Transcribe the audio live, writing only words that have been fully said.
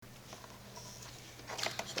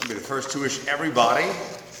I'll be the first to wish everybody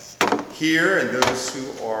here and those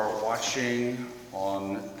who are watching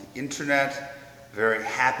on the internet a very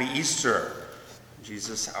happy Easter.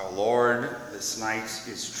 Jesus our Lord this night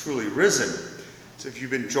is truly risen. So if you've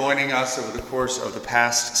been joining us over the course of the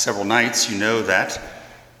past several nights, you know that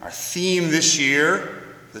our theme this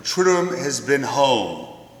year, the Triduum, has been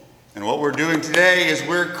home. And what we're doing today is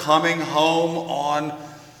we're coming home on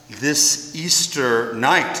this Easter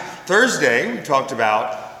night. Thursday, we talked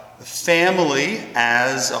about the family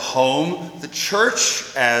as a home, the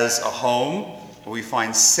church as a home, where we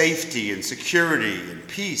find safety and security and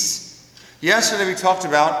peace. Yesterday, we talked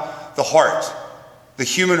about the heart, the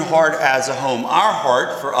human heart as a home, our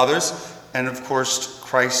heart for others, and of course,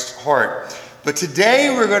 Christ's heart. But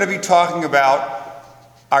today, we're going to be talking about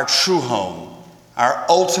our true home, our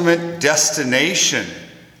ultimate destination,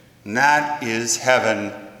 and that is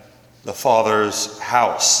heaven, the Father's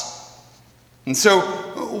house. And so,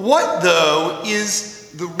 what, though,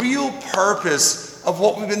 is the real purpose of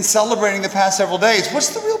what we've been celebrating the past several days?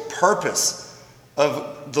 What's the real purpose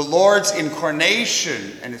of the Lord's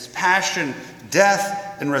incarnation and his passion,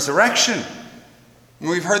 death, and resurrection? And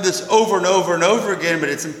we've heard this over and over and over again, but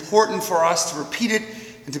it's important for us to repeat it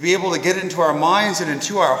and to be able to get it into our minds and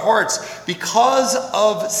into our hearts. Because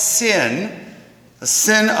of sin, the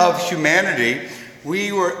sin of humanity,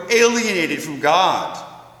 we were alienated from God.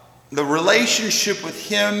 The relationship with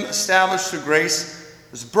him established through grace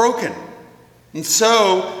was broken. And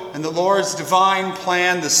so, in the Lord's divine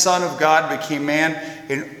plan, the Son of God became man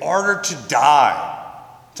in order to die,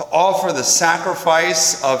 to offer the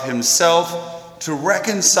sacrifice of himself to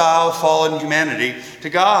reconcile fallen humanity to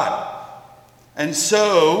God. And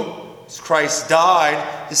so, as Christ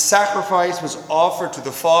died, his sacrifice was offered to the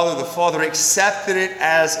Father. The Father accepted it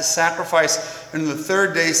as a sacrifice, and on the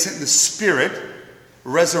third day sent the Spirit,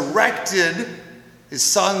 resurrected his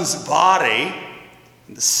Son's body,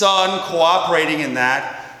 and the Son, cooperating in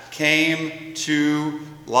that, came to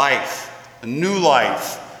life, a new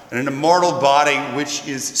life, and an immortal body which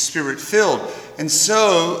is Spirit-filled. And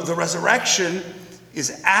so the resurrection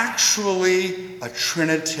is actually a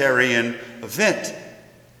Trinitarian event.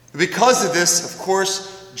 Because of this, of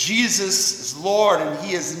course, Jesus is Lord, and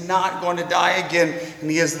he is not going to die again, and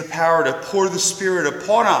he has the power to pour the Spirit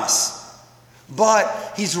upon us.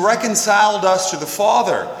 But he's reconciled us to the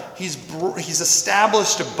Father. He's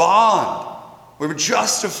established a bond. We were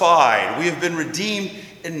justified. We have been redeemed.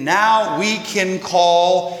 And now we can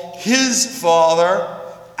call his Father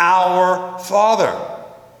our Father.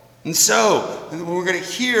 And so, we're going to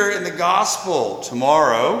hear in the Gospel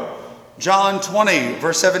tomorrow, John 20,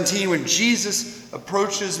 verse 17, when Jesus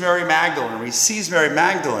approaches Mary Magdalene, and he sees Mary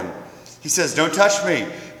Magdalene, he says, "Don't touch me,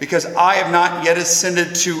 because I have not yet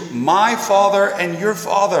ascended to my Father and your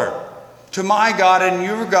Father, to my God and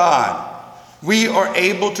your God." We are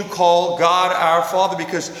able to call God our Father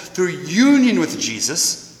because through union with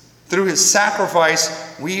Jesus, through his sacrifice,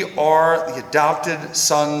 we are the adopted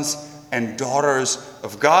sons and daughters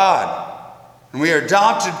of God. And we are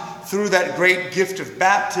adopted through that great gift of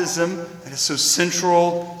baptism that is so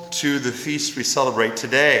central to the feast we celebrate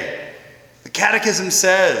today. The Catechism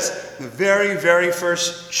says, in the very, very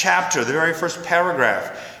first chapter, the very first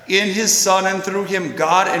paragraph, in his Son and through him,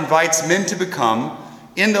 God invites men to become,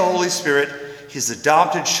 in the Holy Spirit, his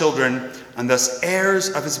adopted children, and thus heirs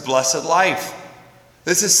of his blessed life.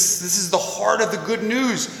 This is the heart of the good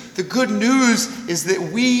news. The good news is that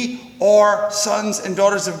we are sons and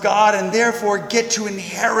daughters of God, and therefore get to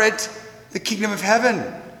inherit the kingdom of heaven.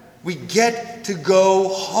 We get to go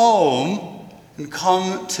home and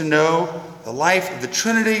come to know the life of the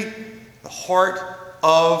Trinity, the heart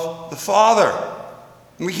of the Father.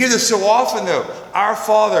 And we hear this so often, though. Our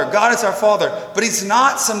Father, God is our Father, but he's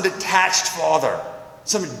not some detached father,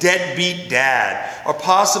 some deadbeat dad, or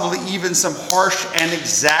possibly even some harsh and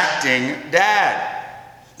exacting dad.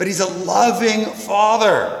 But he's a loving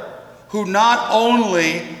Father who not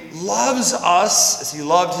only loves us as he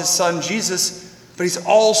loved his Son Jesus, but he's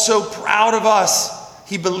also proud of us.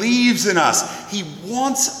 He believes in us. He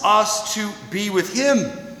wants us to be with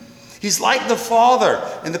him. He's like the father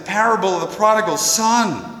in the parable of the prodigal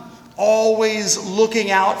son, always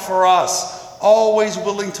looking out for us, always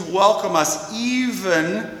willing to welcome us,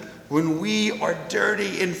 even when we are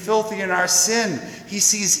dirty and filthy in our sin. He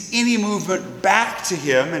sees any movement back to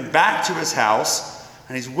him and back to his house,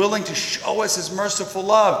 and he's willing to show us his merciful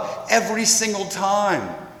love every single time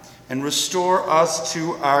and restore us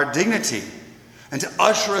to our dignity, and to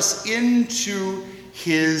usher us into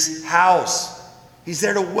his house. He's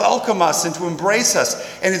there to welcome us and to embrace us.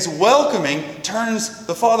 And his welcoming turns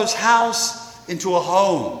the Father's house into a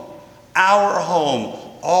home, our home,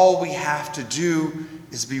 All we have to do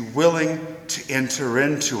is be willing to enter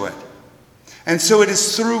into it. And so it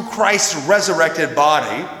is through Christ's resurrected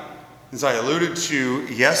body, as I alluded to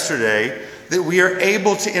yesterday, that we are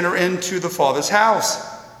able to enter into the Father's house.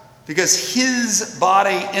 Because his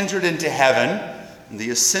body entered into heaven, in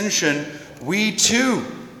the ascension, we too.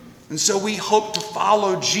 And so we hope to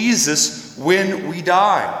follow Jesus when we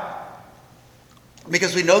die.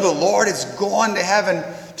 Because we know the Lord has gone to heaven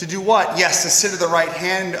to do what? Yes, to sit at the right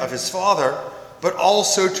hand of his Father, but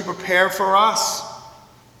also to prepare for us.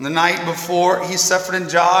 The night before he suffered and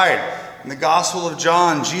died, in the Gospel of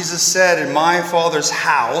John, Jesus said, "In my Father's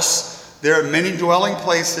house there are many dwelling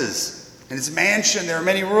places. In his mansion there are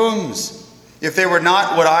many rooms. If they were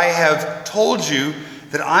not what I have told you,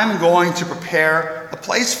 that I'm going to prepare a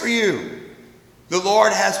place for you." The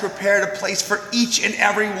Lord has prepared a place for each and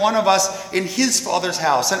every one of us in his Father's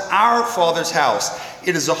house, in our Father's house.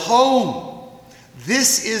 It is a home.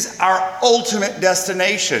 This is our ultimate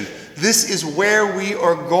destination. This is where we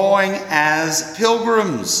are going as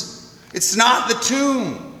pilgrims. It's not the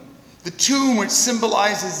tomb. The tomb, which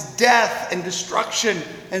symbolizes death and destruction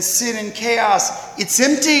and sin and chaos, it's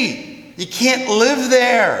empty. You can't live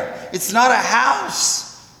there. It's not a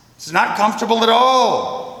house. It's not comfortable at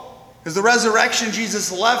all. Because the resurrection,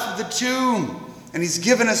 Jesus left the tomb, and he's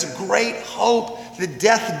given us great hope that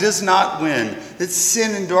death does not win, that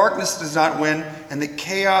sin and darkness does not win, and that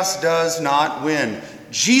chaos does not win.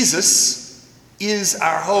 Jesus is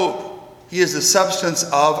our hope. He is the substance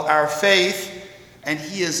of our faith, and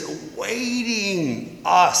he is awaiting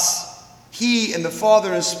us, he and the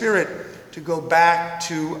Father and Spirit, to go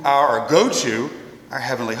to our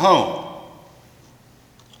heavenly home.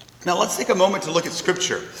 Now let's take a moment to look at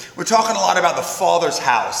Scripture. We're talking a lot about the Father's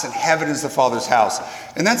house, and heaven is the Father's house,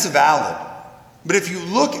 and that's valid. But if you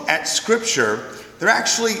look at Scripture, there are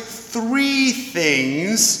actually three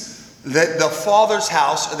things that the Father's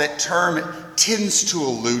house, or that term, tends to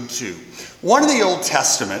allude to. One in the Old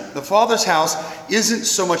Testament, the Father's house isn't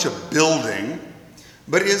so much a building,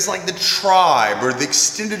 but it is like the tribe or the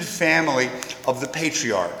extended family of the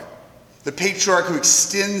patriarch. The patriarch who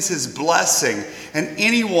extends his blessing, and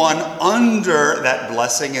anyone under that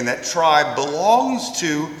blessing in that tribe belongs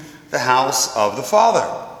to the house of the Father.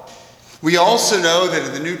 We also know that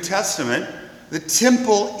in the New Testament, the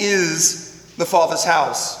temple is the Father's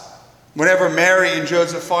house. Whenever Mary and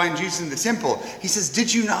Joseph find Jesus in the temple, he says,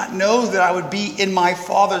 "Did you not know that I would be in my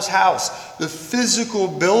Father's house?" The physical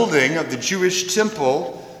building of the Jewish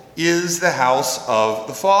temple is the house of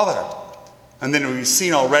the Father. And then we've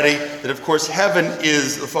seen already that, of course, heaven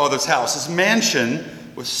is the Father's house, his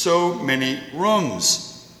mansion with so many rooms.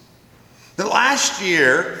 The last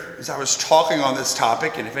year, as I was talking on this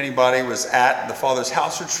topic, and if anybody was at the Father's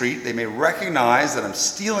house retreat, they may recognize that I'm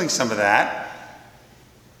stealing some of that.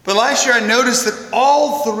 But last year I noticed that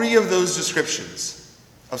all three of those descriptions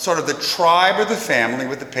of sort of the tribe or the family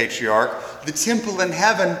with the patriarch, the temple in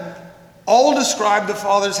heaven, all describe the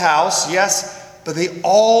Father's house, yes, but they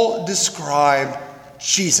all describe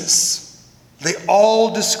Jesus. They all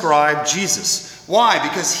describe Jesus. Why?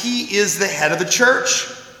 Because he is the head of the church.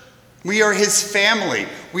 We are his family.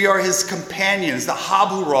 We are his companions, the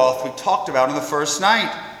Haburoth we talked about in the first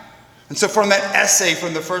night. And so from that essay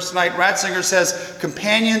from the first night, Ratzinger says,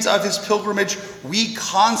 companions of his pilgrimage, we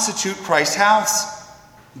constitute Christ's house.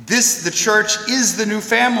 This, the church, is the new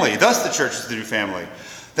family. Thus the church is the new family.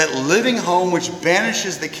 That living home which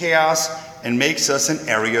banishes the chaos and makes us an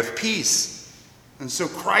area of peace. And so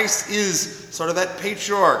Christ is sort of that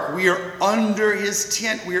patriarch. We are under his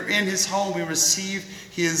tent. We are in his home. We receive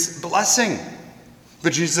his blessing.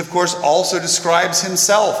 But Jesus, of course, also describes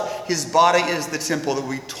himself. His body is the temple that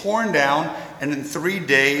will be torn down and in 3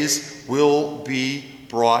 days will be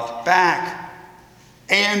brought back.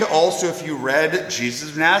 And also, if you read Jesus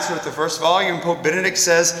of Nazareth, the first volume, Pope Benedict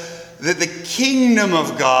says that the kingdom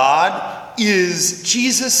of God is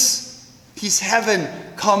Jesus. He's heaven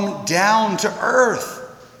come down to earth.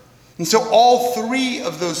 And so all three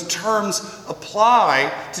of those terms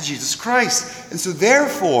apply to Jesus Christ. And so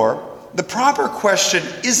therefore, the proper question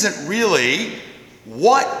isn't really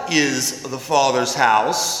what is the Father's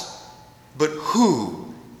house, but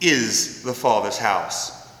who is the Father's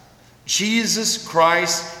house. Jesus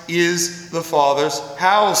Christ is the Father's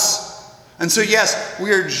house. And so yes,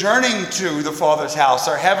 we are journeying to the Father's house,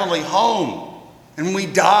 our heavenly home. And when we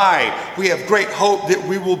die, we have great hope that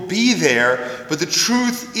we will be there. But the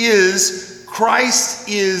truth is, Christ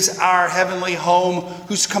is our heavenly home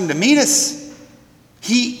who's come to meet us.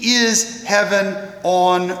 He is heaven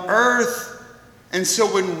on earth. And so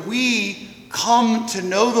when we come to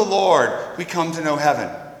know the Lord, we come to know heaven.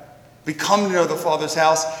 We come to know the Father's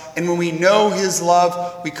house, and when we know his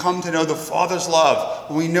love, we come to know the Father's love.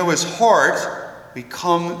 When we know his heart, we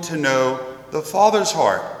come to know the Father's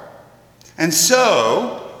heart. And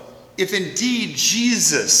so, if indeed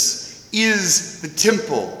Jesus is the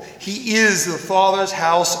temple, he is the Father's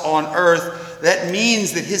house on earth, that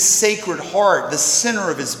means that his sacred heart, the center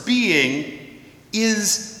of his being,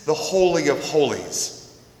 is the Holy of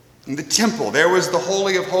Holies. In the temple, there was the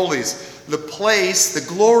Holy of Holies, the place,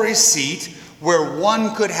 the glory seat, where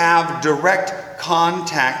one could have direct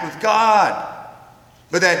contact with God.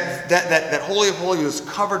 But that Holy of Holies was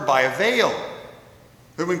covered by a veil.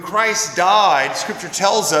 But when Christ died, Scripture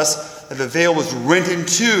tells us that the veil was rent in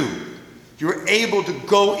two. You were able to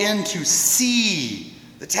go in to see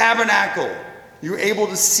the tabernacle. You were able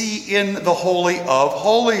to see in the Holy of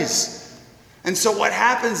Holies. And so what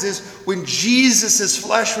happens is when Jesus'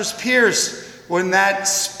 flesh was pierced, when that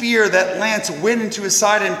spear, that lance went into his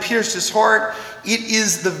side and pierced his heart, it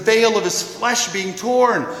is the veil of his flesh being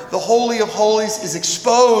torn. The Holy of Holies is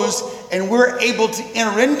exposed, and we're able to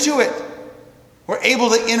enter into it. We're able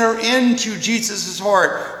to enter into Jesus'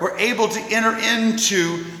 heart. We're able to enter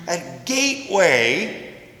into that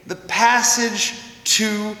gateway, the passage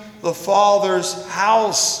to the Father's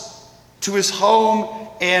house, to his home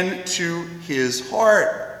and to his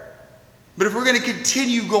heart. But if we're going to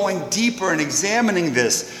continue going deeper and examining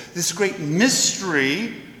this great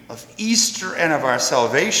mystery of Easter and of our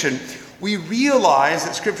salvation, we realize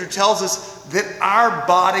that Scripture tells us that our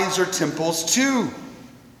bodies are temples too.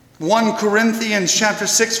 1 Corinthians chapter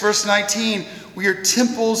 6, verse 19, we are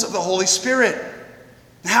temples of the Holy Spirit.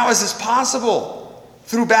 How is this possible?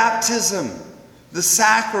 Through baptism, the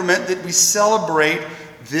sacrament that we celebrate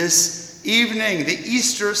this evening, the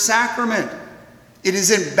Easter sacrament. It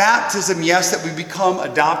is in baptism, yes, that we become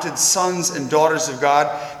adopted sons and daughters of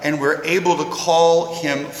God, and we're able to call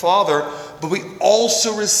him Father, but we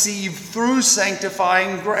also receive through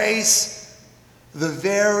sanctifying grace the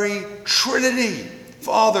very Trinity,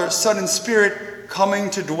 Father, Son, and Spirit,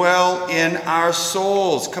 coming to dwell in our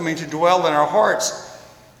souls, coming to dwell in our hearts.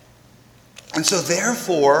 And so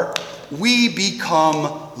therefore, we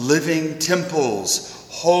become living temples,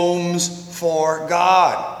 homes for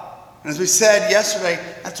God. And as we said yesterday,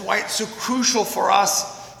 that's why it's so crucial for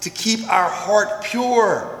us to keep our heart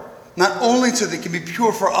pure. Not only so that it can be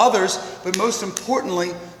pure for others, but most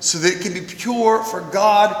importantly, so that it can be pure for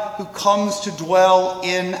God who comes to dwell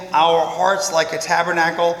in our hearts like a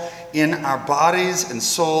tabernacle, in our bodies and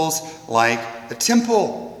souls like a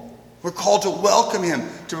temple. We're called to welcome him,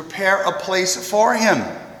 to prepare a place for him.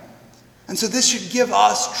 And so this should give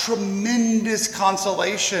us tremendous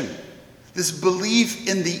consolation. This belief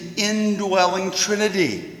in the indwelling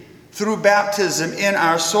Trinity through baptism in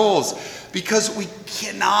our souls, because we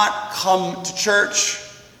cannot come to church.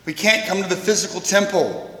 We can't come to the physical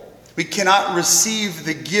temple. We cannot receive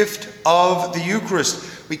the gift of the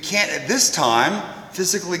Eucharist. We can't at this time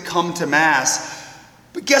physically come to Mass.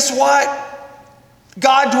 But guess what?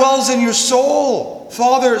 God dwells in your soul.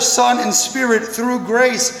 Father, Son, and Spirit through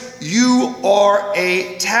grace. You are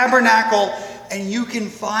a tabernacle, and you can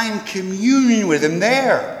find communion with him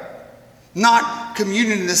there. Not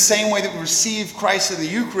communion in the same way that we receive Christ in the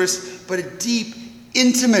Eucharist, but a deep,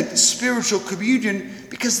 intimate, spiritual communion,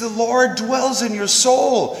 because the Lord dwells in your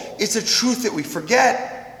soul. It's a truth that we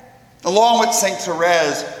forget. Along with St.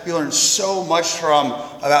 Therese, we learn so much from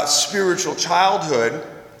about spiritual childhood.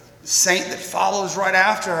 The saint that follows right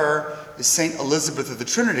after her is St. Elizabeth of the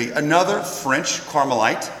Trinity, another French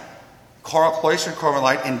Carmelite, cloistered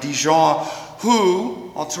Carmelite in Dijon,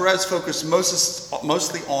 who, while Therese focused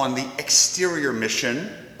mostly on the exterior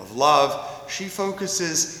mission of love, she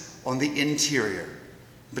focuses on the interior,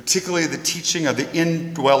 particularly the teaching of the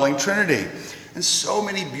indwelling Trinity. And so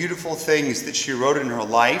many beautiful things that she wrote in her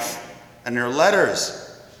life and her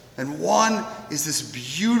letters. And one is this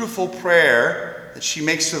beautiful prayer that she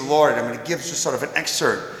makes to the Lord. I'm going to give just sort of an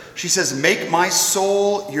excerpt. She says, "Make my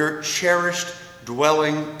soul your cherished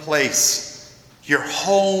dwelling place, your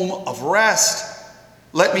home of rest.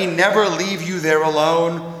 Let me never leave you there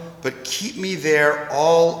alone, but keep me there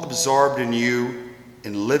all absorbed in you,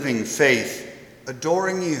 in living faith,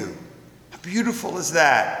 adoring you." How beautiful is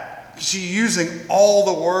that? She's using all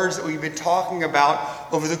the words that we've been talking about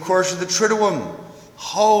over the course of the Triduum.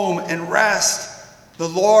 Home and rest. The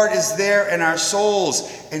Lord is there in our souls,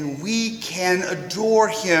 and we can adore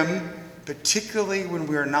him, particularly when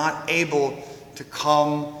we are not able to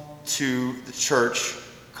come to the church,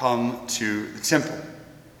 come to the temple.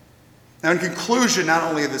 Now, in conclusion, not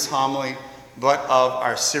only of this homily, but of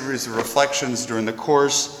our series of reflections during the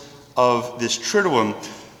course of this Triduum,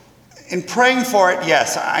 In praying for it,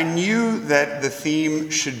 yes, I knew that the theme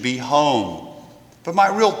should be home. But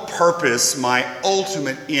my real purpose, my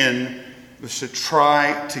ultimate end, was to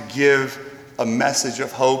try to give a message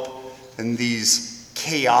of hope in these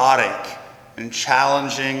chaotic and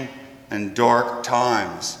challenging and dark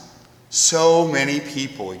times. So many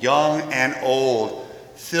people, young and old,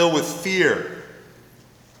 filled with fear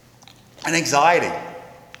and anxiety.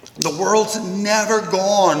 The world's never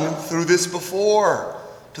gone through this before,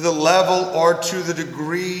 to the level or to the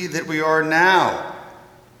degree that we are now.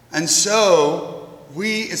 And so,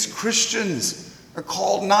 we as Christians are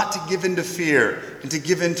called not to give in to fear and to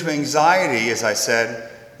give in to anxiety, as I said.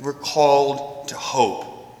 We're called to hope.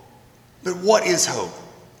 But what is hope?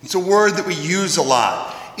 It's a word that we use a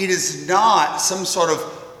lot. It is not some sort of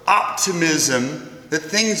optimism that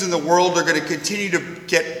things in the world are going to continue to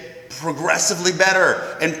get progressively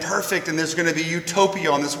better and perfect and there's going to be utopia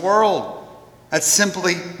on this world. That's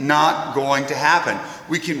simply not going to happen.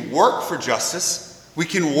 We can work for justice. We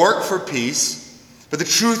can work for peace. But the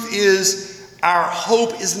truth is, our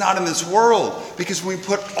hope is not in this world, because when we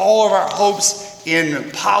put all of our hopes in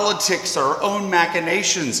politics or our own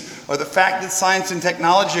machinations or the fact that science and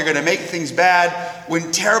technology are going to make things bad, when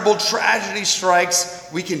terrible tragedy strikes,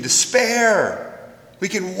 we can despair. We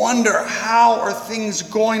can wonder, how are things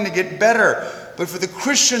going to get better? But for the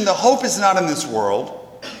Christian, the hope is not in this world.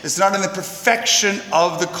 It's not in the perfection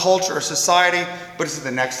of the culture or society, but it's in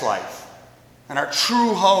the next life. And our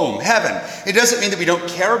true home, heaven. It doesn't mean that we don't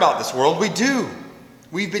care about this world. We do.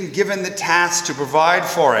 We've been given the task to provide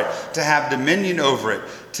for it, to have dominion over it,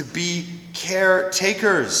 to be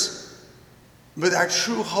caretakers. But our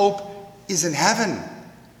true hope is in heaven.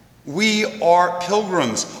 We are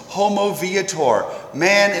pilgrims, homo viator,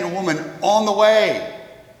 man and woman on the way.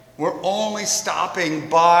 We're only stopping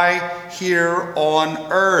by here on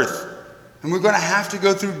earth. And we're going to have to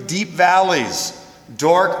go through deep valleys,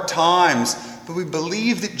 dark times. But we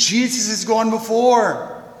believe that Jesus has gone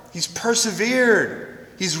before. He's persevered.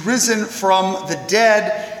 He's risen from the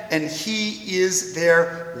dead. And he is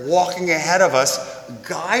there walking ahead of us,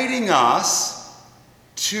 guiding us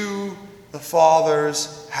to the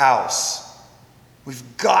Father's house. We've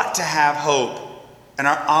got to have hope. And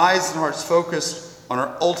our eyes and hearts focused on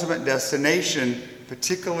our ultimate destination,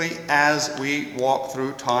 particularly as we walk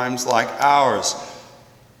through times like ours.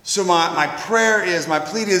 So my prayer is, my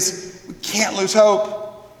plea is, we can't lose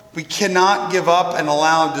hope. We cannot give up and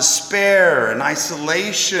allow despair and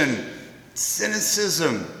isolation,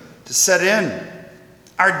 cynicism to set in.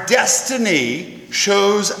 Our destiny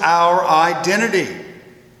shows our identity.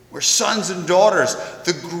 We're sons and daughters.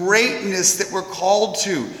 The greatness that we're called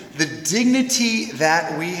to, the dignity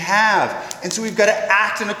that we have. And so we've got to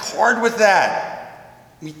act in accord with that.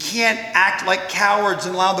 We can't act like cowards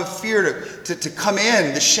and allow the fear to come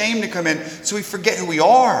in, the shame to come in, so we forget who we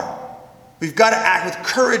are. We've got to act with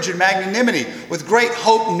courage and magnanimity, with great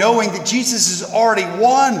hope, knowing that Jesus has already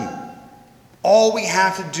won. All we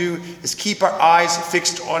have to do is keep our eyes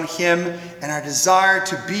fixed on him and our desire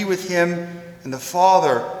to be with him and the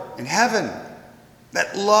Father in heaven.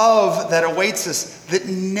 That love that awaits us, that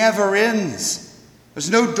never ends. There's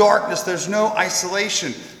no darkness, there's no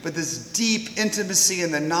isolation, but this deep intimacy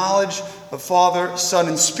in the knowledge of Father, Son,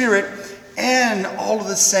 and Spirit, and all of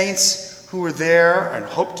the saints who are there and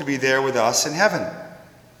hope to be there with us in heaven.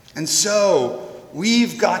 And so,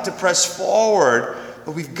 we've got to press forward,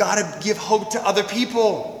 but we've got to give hope to other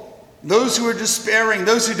people. Those who are despairing,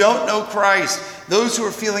 those who don't know Christ, those who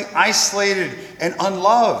are feeling isolated and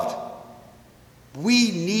unloved.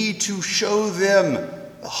 We need to show them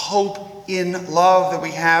the hope in love that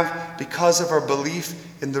we have because of our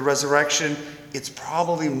belief in the resurrection. It's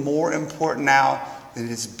probably more important now than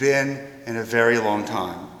it's been in a very long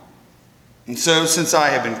time. And so, since I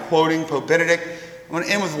have been quoting Pope Benedict, I'm going to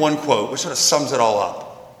end with one quote, which sort of sums it all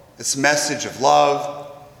up. This message of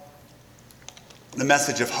love, the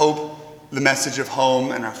message of hope, the message of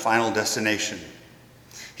home, and our final destination.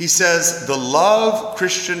 He says, "The love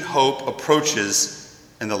Christian hope approaches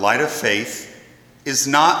in the light of faith is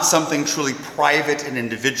not something truly private and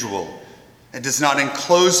individual. It does not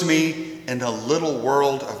enclose me in a little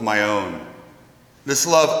world of my own. This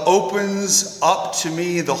love opens up to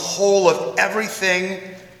me the whole of everything,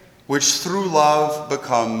 which through love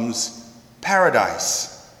becomes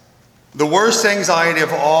paradise. The worst anxiety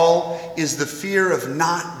of all is the fear of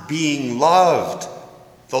not being loved,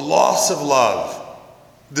 the loss of love.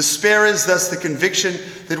 Despair is thus the conviction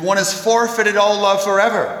that one has forfeited all love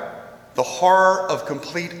forever, the horror of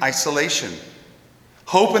complete isolation.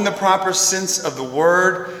 Hope in the proper sense of the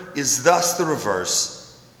word is thus the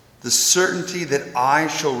reverse, the certainty that I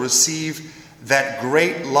shall receive that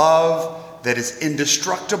great love that is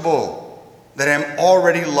indestructible, that I am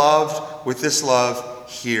already loved with this love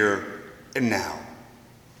here and now.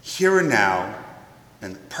 Here and now,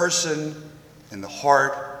 in the person and the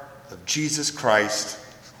heart of Jesus Christ,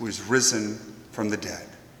 who is risen from the dead.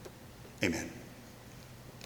 Amen.